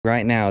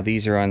Right now,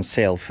 these are on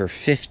sale for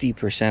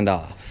 50%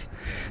 off.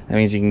 That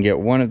means you can get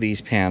one of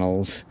these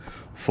panels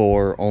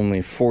for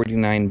only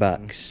 49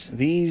 bucks.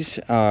 These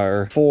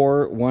are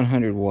 4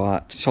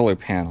 100-watt solar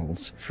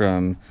panels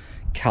from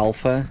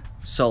Calpha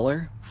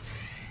Solar.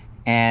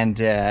 And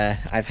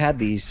I've had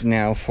these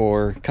now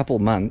for a couple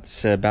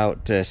months,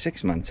 about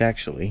 6 months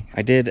actually.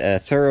 I did a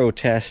thorough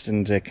test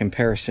and a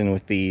comparison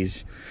with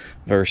these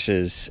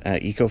versus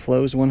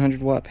EcoFlow's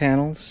 100-watt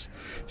panels.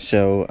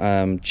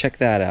 So check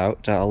that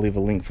out. I'll leave a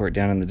link for it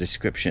down in the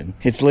description.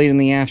 It's late in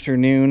the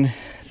afternoon.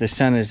 The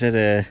sun is at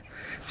a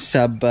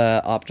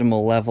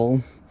sub-optimal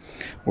level.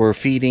 We're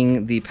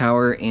feeding the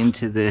power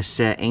into this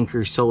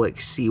Anker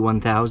Solix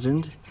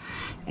C1000.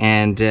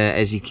 And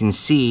as you can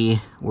see,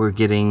 we're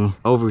getting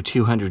over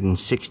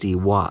 260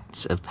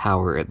 watts of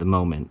power at the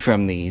moment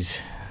from these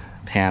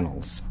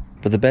panels.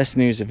 But the best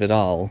news of it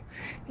all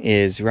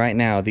is right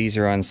now these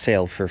are on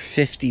sale for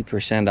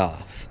 50%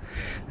 off.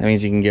 That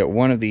means you can get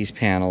one of these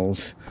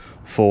panels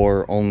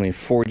for only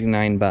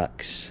 49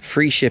 bucks.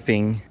 Free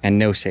shipping and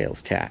no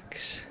sales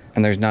tax.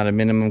 And there's not a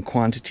minimum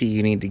quantity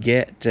you need to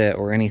get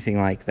or anything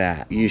like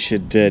that. You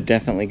should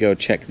definitely go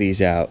check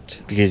these out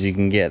because you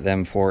can get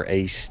them for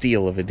a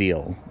steal of a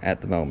deal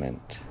at the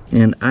moment.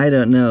 And I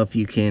don't know if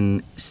you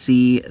can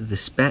see the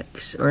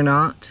specs or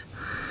not.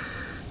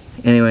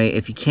 Anyway,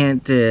 if you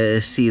can't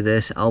see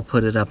this, I'll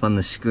put it up on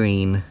the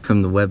screen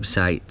from the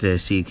website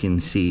so you can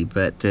see.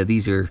 But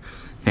these are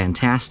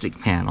fantastic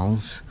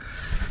panels.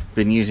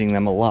 Been using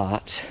them a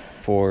lot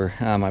for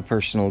my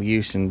personal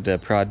use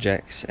and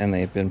projects, and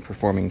they've been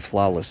performing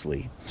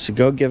flawlessly. So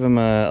go give them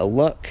a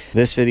look.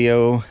 This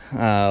video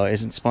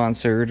isn't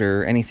sponsored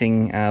or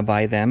anything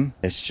by them.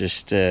 It's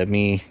just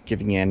me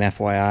giving you an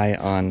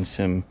FYI on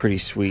some pretty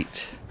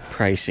sweet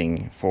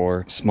pricing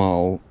for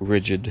small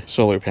rigid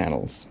solar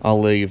panels. I'll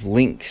leave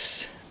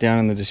links down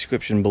in the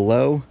description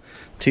below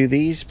to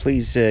these.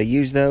 Please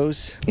use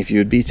those if you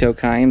would be so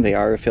kind. They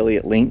are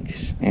affiliate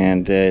links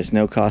and it's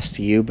no cost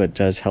to you, but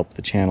does help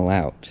the channel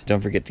out.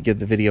 Don't forget to give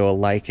the video a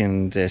like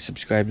and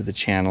subscribe to the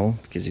channel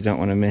because you don't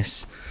want to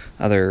miss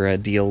other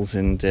deals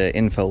and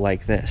info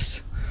like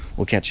this.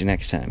 We'll catch you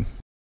next time.